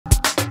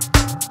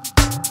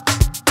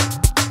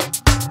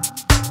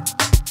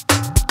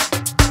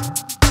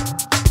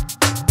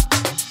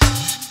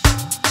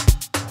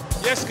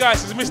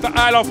guys, it's Mr.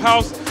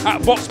 Mrilovehouse at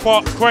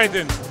Boxpark,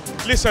 Croydon.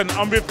 Listen,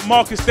 I'm with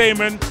Marcus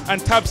Damon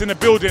and Tabs in the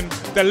building,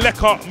 the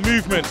Lekker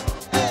movement.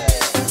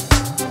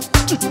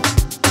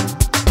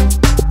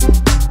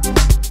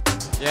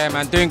 Yeah,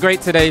 man, doing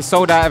great today.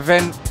 Sold out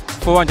event,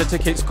 400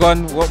 tickets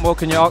gone. What more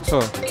can you ask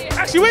for?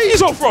 Actually, where are you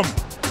all from?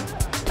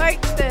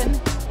 Folkestone.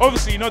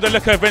 Obviously, you know the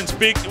Lekker event's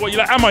big. What, you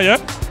like Amma, yeah?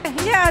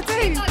 Yeah, I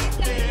do.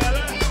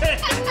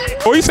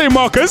 What you say,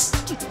 Marcus?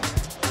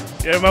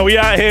 Yeah, man, we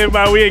out here,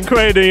 man. We in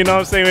Croydon, you know what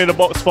I'm saying? We're in the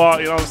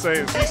Boxpark, you know what I'm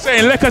saying? You're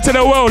saying Lekker to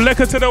the world,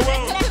 Lekker to the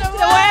world. Lekker to the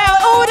world,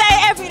 all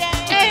day, every day.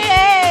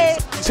 Hey.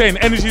 You're saying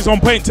energy's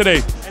on point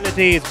today.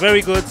 Energy is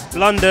very good.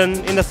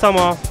 London, in the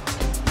summer,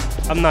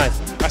 I'm nice.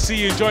 I see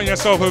you enjoying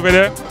yourself over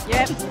there.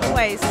 Yep,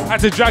 always.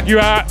 Had to drag you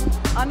out.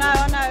 I know.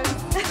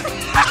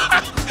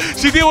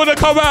 She didn't want to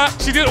come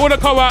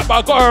out. But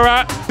I got her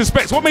out.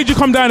 Respects. What made you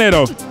come down here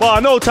though? Well, I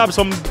know Tabs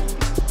from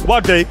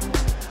one day,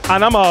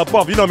 and I'm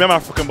you know me, I'm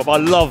African, but I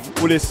love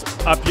all this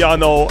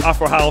piano,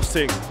 Afro house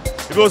thing.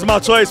 If it was my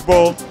choice,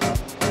 bro,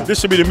 this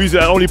should be the music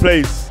that only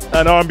plays,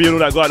 and R&B and all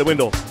that go out the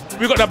window.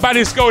 We got the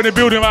baddest girl in the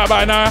building right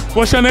about now.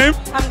 What's your name?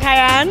 I'm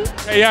Kayan.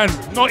 Kayan.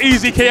 Not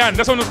easy Kayan.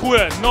 That's what I'm calling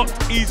her. Not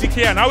easy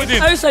Kayan. How are you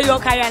doing? Also, you're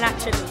Kayan,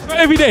 actually. Not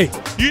every day.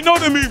 You know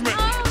the movement.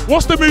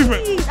 What's the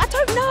movement? Please, I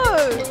don't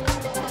know.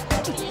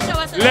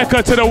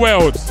 Lekker to the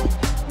world.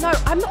 No,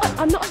 I'm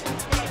not.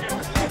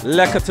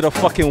 Lekker to the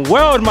fucking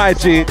world, my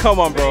G. Come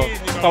on, bro.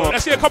 Come on. I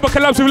see a couple of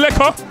collabs with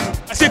Lekker.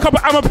 I see a couple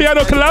of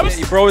Amapiano collabs.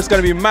 Yeah, bro, it's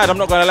gonna be mad. I'm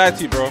not gonna lie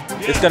to you, bro.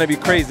 Yeah. It's gonna be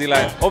crazy.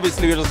 Like,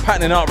 obviously, we're just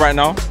patterning up right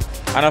now.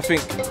 And I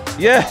think,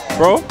 yeah,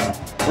 bro.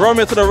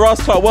 Romeo to the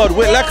Ross Club world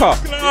with Lekker.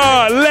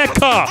 Ah,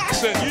 Lekker.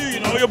 Listen, you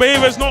know, your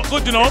behavior's not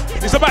good, you know.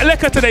 It's about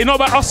Lekker today, not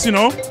about us, you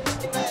know.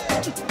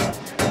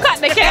 Cut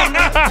the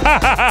camera.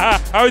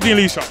 How are you doing,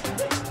 Lisha?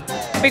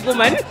 Big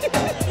woman.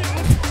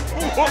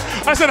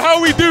 I said, how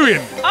are we doing?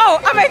 Oh,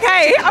 I'm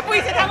okay. I thought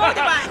you said I'm on the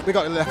back. We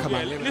got Lekker,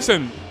 man.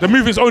 Listen, the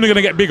movement's only going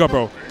to get bigger,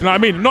 bro. Do you know what I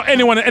mean? Not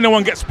anyone and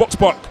anyone gets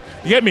Boxpark.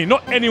 You get me?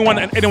 Not anyone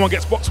and anyone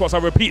gets Boxpark. I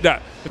repeat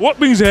that. What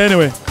brings you here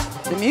anyway?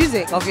 The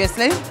music,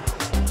 obviously.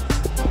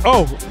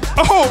 Oh.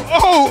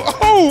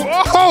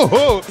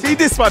 See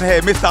this one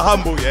here, Mr.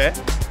 Humble, yeah?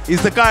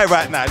 He's the guy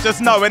right now.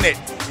 Just know, innit?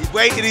 He's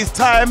waited his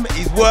time,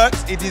 he's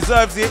worked, he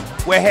deserves it.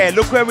 We're here.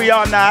 Look where we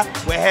are now.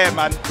 We're here,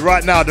 man.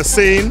 Right now, the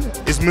scene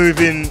is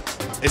moving.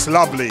 It's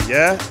lovely,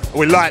 yeah?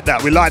 We like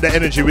that. We like the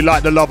energy. We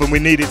like the love, and we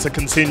need it to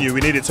continue.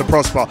 We need it to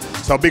prosper.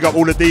 So big up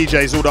all the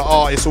DJs, all the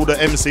artists, all the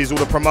MCs, all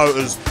the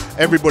promoters,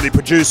 everybody,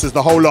 producers,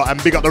 the whole lot,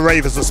 and big up the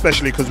ravers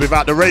especially, because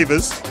without the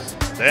ravers,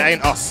 they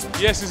ain't us.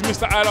 Yes, it's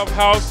Mr.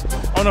 Mrilovehouse.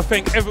 I want to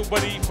thank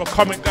everybody for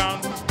coming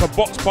down to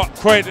Boxpark,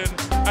 Croydon.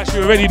 As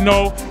you already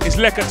know, it's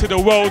Lekker to the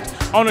world.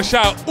 I want to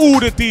shout out all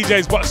the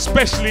DJs, but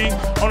especially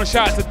I want to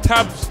shout out to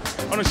Tabs.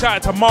 I want to shout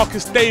out to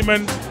Marcus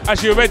Damon.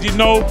 As you already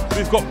know,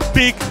 we've got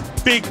big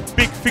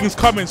things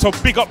coming. So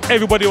big up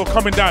everybody who are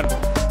coming down.